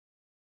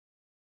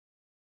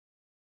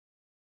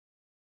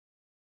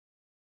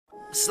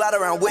Slide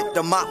around with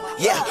the mop,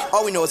 yeah.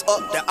 All we know is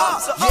up the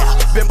ops,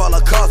 yeah. Been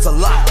baller cars a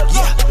lot,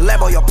 yeah.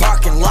 Lambo your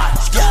parking lot,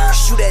 yeah.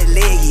 Shoot that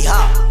leggy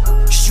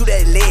hop, shoot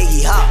that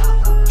leggy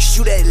hop,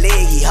 shoot that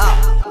leggy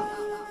hop.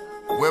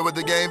 Where would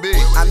the game be?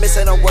 I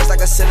missing them words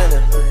like a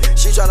synonym.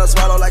 She tryna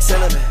swallow like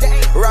cinnamon.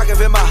 Rockin'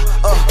 Vima,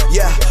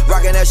 yeah.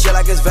 Rockin' that shit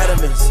like it's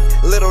vitamins.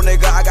 Little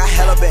nigga, I got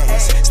hella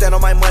bands. Stand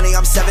on my money,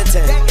 I'm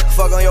 7'10".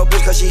 Fuck on your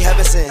bitch cause she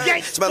heaven sent.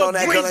 Smell on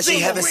that girl and she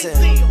heaven sent.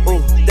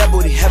 Ooh, that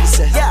booty heaven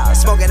sent.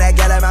 Smoking that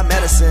gal like my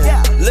medicine.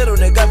 Little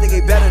nigga think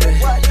he better than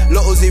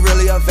Lil Uzi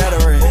really a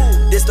veteran.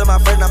 This to my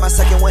first, not my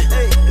second win.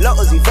 Lil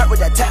Uzi Vert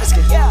with that tattoo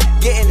skin.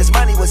 Getting this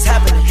money was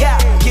happening.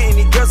 Getting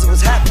these girls, it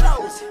was happening.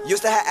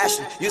 Used to have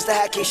Ashley, used to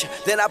have Keisha.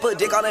 Then I put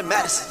dick on in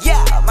Madison.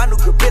 Yeah, my new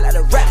crib built like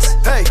the Radisson.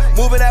 Hey,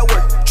 moving at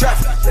work,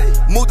 traffic.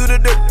 Move through the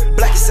dirt,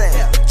 black as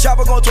sand.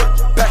 Chopper gon' twerk,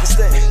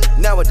 Pakistan.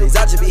 Nowadays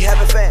I just be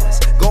having fans.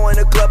 Going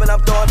to club and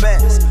I'm throwing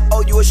bands.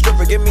 Oh, you a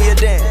stripper, give me a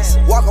dance.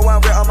 Walk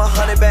around real, I'm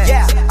 100 bands.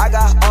 Yeah, I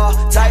got all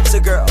types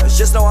of girls.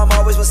 Just know I'm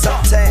always with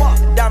something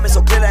tan. Diamonds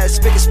so clear that it's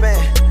spick and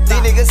span. These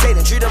niggas hate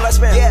and treat them like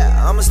spam. Yeah,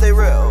 I'ma stay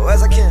real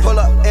as I can. Pull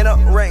up in a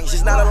range,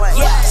 it's not a lane.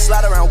 Yeah,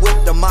 slide around with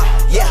the mop.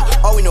 Yeah,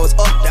 all we know is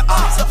up the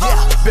ops.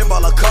 Yeah, been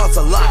baller cars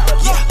a lot.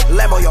 Yeah,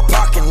 Lambo your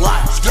parking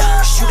lot.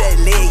 Yeah, shoot that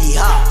leggy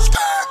hop.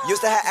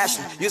 Used to have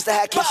Ashley, used to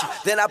have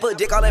Keisha. Then I put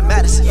dick on in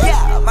Madison.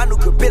 Yeah, my new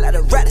crib built like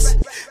the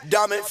Radisson.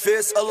 Diamond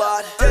fist a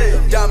lot,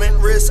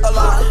 diamond wrist a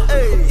lot.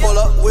 Pull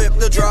up, whip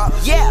the drop.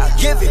 Yeah,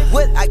 give it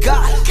what I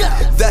got.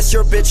 That's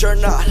your bitch or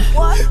not.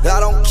 I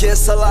don't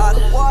kiss a lot.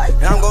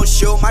 I'm gon'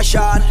 shoot my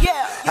shot.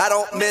 I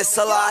don't miss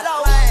a lot.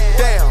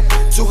 Damn,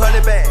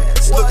 200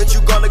 bands. Look at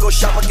you gonna go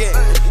shop again.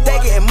 They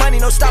getting money,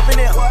 no stopping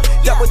them.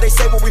 That's what they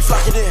say when we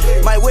flocking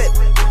in. My whip,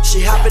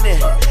 she hopping in.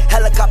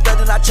 Helicopter,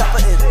 then I chop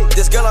her in.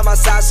 This girl on my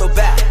side so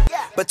bad,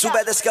 but too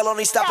bad the scale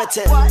only stop at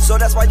 10. So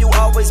that's why you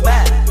always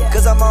mad,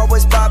 cause I'm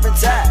always popping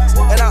tags.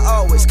 And I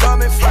always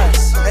come in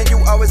first, and you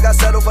always got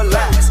settled for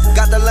last.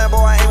 Got the Lambo,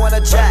 I ain't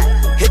wanna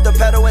jack. Hit the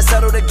pedal and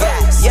settle the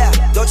gas. Yeah,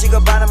 Dolce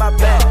Gabbana my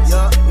pants.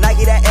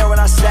 Nike that air when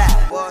I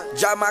snap.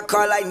 Drive my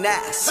car like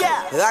Nas.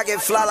 I can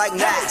fly like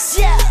Nas.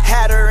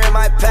 Had her in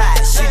my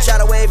past. She try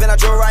to wave and I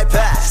drove right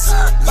past.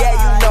 Yeah,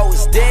 you know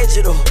it's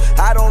digital.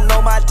 I don't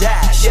know my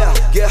dash. Yeah,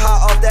 get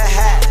hot off that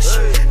hash.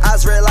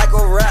 Eyes red like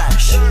a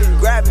rash.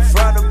 Grab it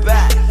from the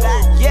back.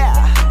 Yeah,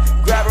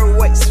 grab her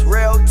waist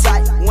real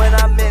tight. When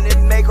I'm in it,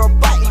 make her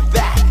bite me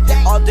back.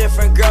 All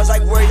different girls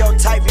like where your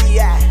type be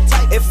at.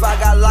 If I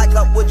got locked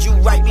up, would you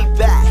write me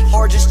back?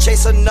 Or just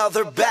chase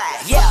another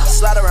bag? Yeah,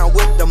 slide around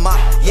with the mop.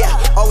 Yeah,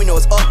 all we know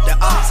is up the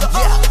ops.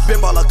 Yeah,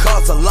 been baller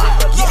cars a lot.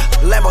 Yeah,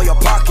 Lambo your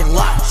parking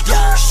lot.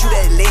 Yeah, shoot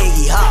that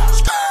leggy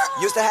hop.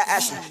 Used to have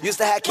Ashley, used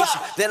to have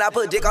Keisha. Then I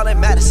put dick on in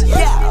Madison.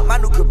 Yeah, my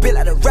new crib built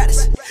like the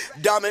Radisson.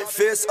 Diamond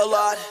fist a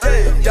lot,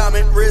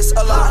 diamond wrist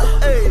a lot.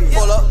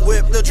 Pull up,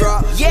 whip the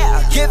drop.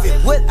 Yeah, give it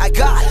what I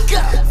got.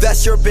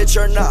 That's your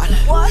bitch or not.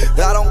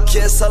 I don't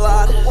kiss a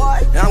lot.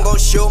 I'm gon'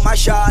 shoot my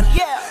shot.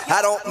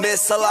 I don't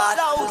miss a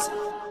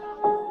lot.